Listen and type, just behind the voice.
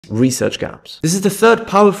research gaps. This is the third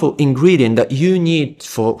powerful ingredient that you need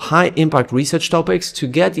for high impact research topics to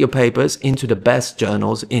get your papers into the best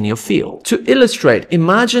journals in your field. To illustrate,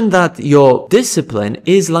 imagine that your discipline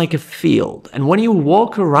is like a field, and when you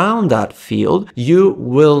walk around that field, you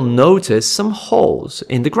will notice some holes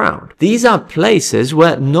in the ground. These are places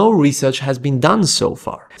where no research has been done so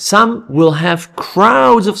far. Some will have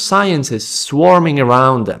crowds of scientists swarming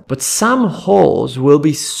around them, but some holes will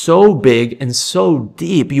be so big and so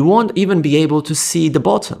deep you won't even be able to see the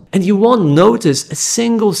bottom, and you won't notice a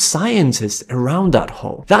single scientist around that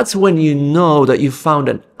hole. That's when you know that you found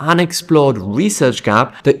an unexplored research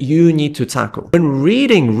gap that you need to tackle. When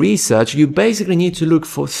reading research, you basically need to look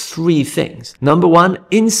for three things. Number one,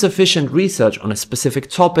 insufficient research on a specific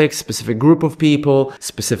topic, specific group of people,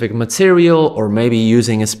 specific material, or maybe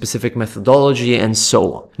using a specific methodology, and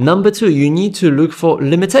so on. Number two, you need to look for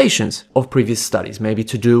limitations of previous studies, maybe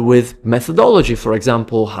to do with methodology, for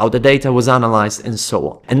example, how the data was analyzed, and so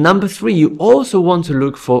on. And number three, you also want to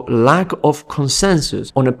look for lack of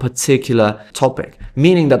consensus on a particular topic,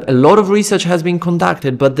 meaning that a lot of research has been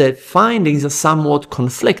conducted, but the findings are somewhat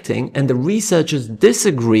conflicting and the researchers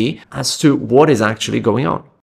disagree as to what is actually going on.